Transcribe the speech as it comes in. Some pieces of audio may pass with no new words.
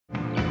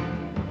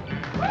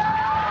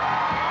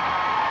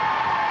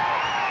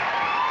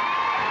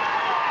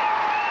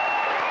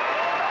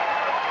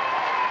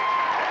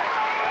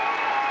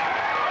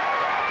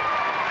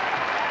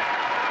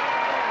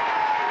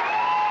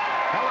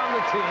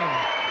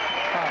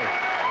Hi.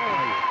 How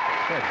are you?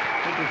 Good.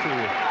 Good to see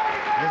you.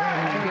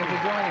 Thank you for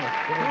joining us.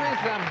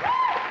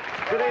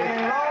 Good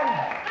evening, Ron.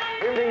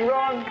 Evening,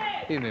 Ron.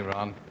 Evening,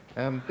 Ron.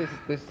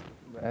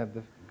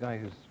 The guy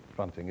who's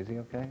fronting, is he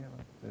okay?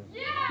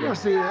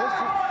 Yes, he is.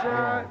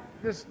 It's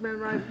this man,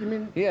 right? You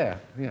mean? Yeah,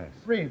 yes.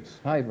 Reeves.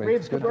 Hi, Reeves.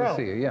 Reeves Good Cabral.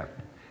 to see you, yeah.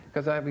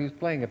 Because he was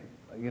playing it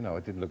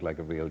didn't look like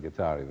a real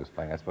guitar he was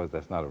playing. I suppose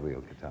that's not a real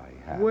guitar he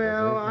had.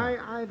 Well, was it?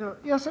 I don't.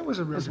 Yes, it was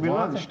a real. It's we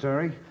lunch,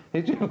 Terry.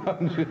 Did you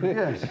lunch?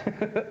 Yes.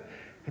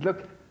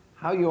 Look,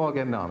 how are you all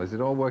getting on? Is it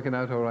all working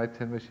out all right,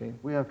 Tin Machine?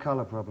 We have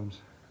colour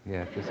problems.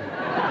 Yeah, I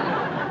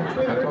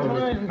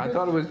I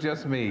thought it was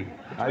just me.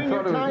 Between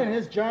your tie and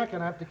his jacket,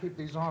 I have to keep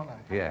these on.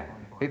 Yeah,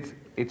 it's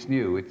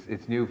new.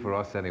 It's new for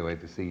us anyway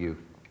to see you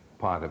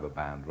part of a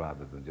band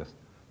rather than just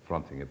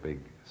fronting a big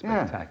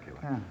spectacular.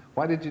 Yeah.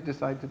 Why did you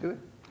decide to do it?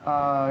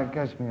 It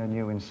gives me a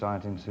new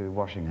insight into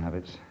washing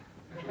habits.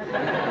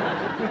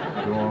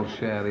 You all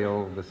share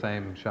the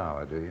same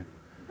shower, do you?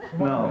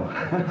 No.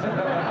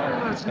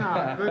 No, it's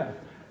not. But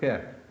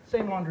Yeah.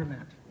 same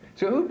laundromat.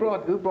 So who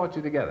brought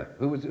you together?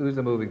 Who's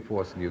the moving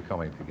force in you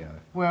coming together?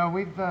 Well,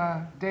 we've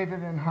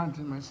David and Hunt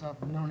and myself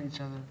have known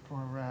each other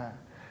for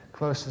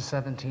close to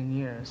 17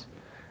 years,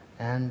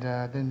 and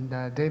then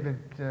David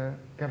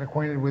got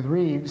acquainted with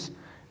Reeves,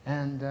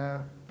 and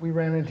we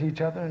ran into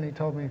each other, and he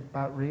told me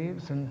about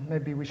Reeves, and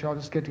maybe we should all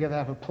just get together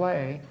and have a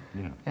play.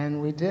 Yeah.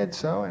 And we did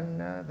so, and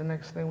the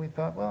next thing we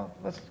thought, well,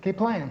 let's keep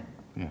playing.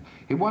 Yeah.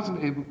 It was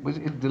a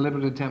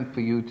deliberate attempt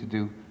for you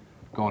to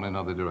go in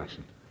another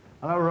direction.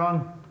 Hello,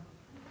 Ron.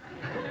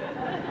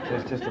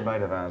 It's just a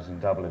mate of ours in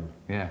Dublin.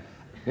 Yeah.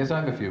 Yes,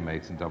 I have a few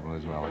mates in Dublin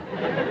as well.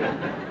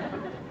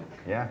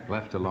 Yeah?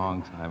 Left a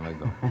long time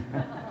ago.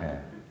 Yeah.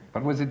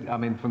 But was it, I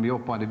mean, from your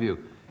point of view,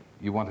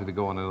 you wanted to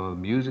go in another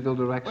musical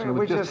direction,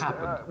 or it just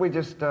happened? We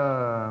just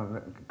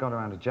got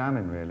around to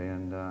jamming, really,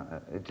 and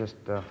it just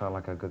felt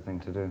like a good thing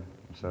to do.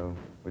 So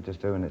we're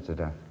just doing it to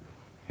death.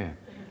 Yeah.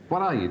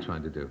 What are you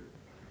trying to do?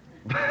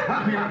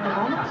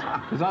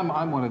 Because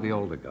I'm one of the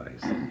older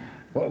guys.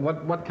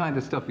 What kind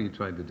of stuff are you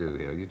trying to do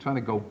here? Are you trying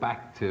to go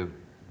back to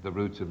the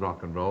roots of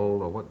rock and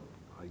roll, or what?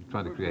 Are you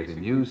trying to create a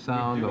new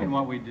sound? We're doing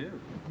what we do.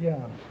 Yeah.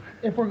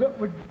 If we're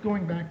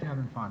going back to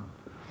having fun,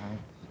 right?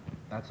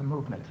 That's a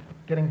movement.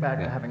 Getting back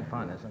to having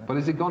fun, isn't it? But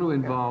is it going to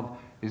involve?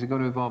 Is it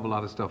going to involve a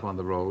lot of stuff on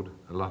the road?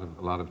 A lot of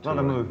A lot of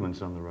touring?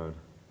 movements on the road.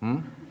 Hmm?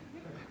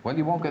 Well,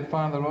 you won't get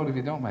far on the road if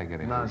you don't make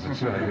any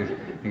movements. Right?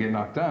 You get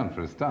knocked down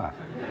for a start.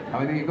 I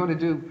mean, are you going to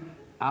do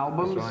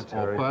albums That's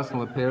right, or Terry.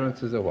 personal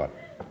appearances or what?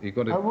 You're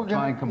going to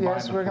try and combine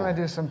Yes, the we're four? going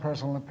to do some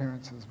personal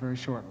appearances very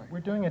shortly. We're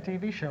doing a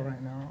TV show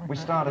right now, aren't we? We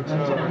started to...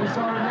 We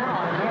saw it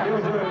now,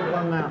 We're doing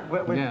one now.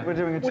 Yeah. We're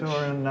doing a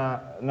tour in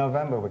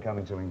November. We're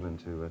coming to England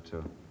to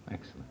tour.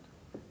 Excellent.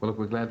 Well, look,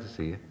 we're glad to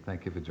see you.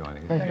 Thank you for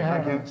joining us. Thank you for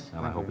having you. us.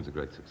 And I hope it's a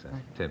great success.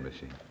 Tin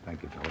Machine.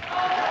 Thank you, fellas.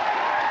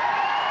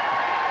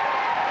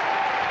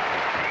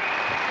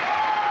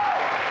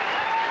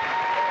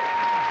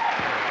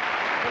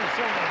 Thank you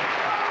so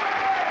much.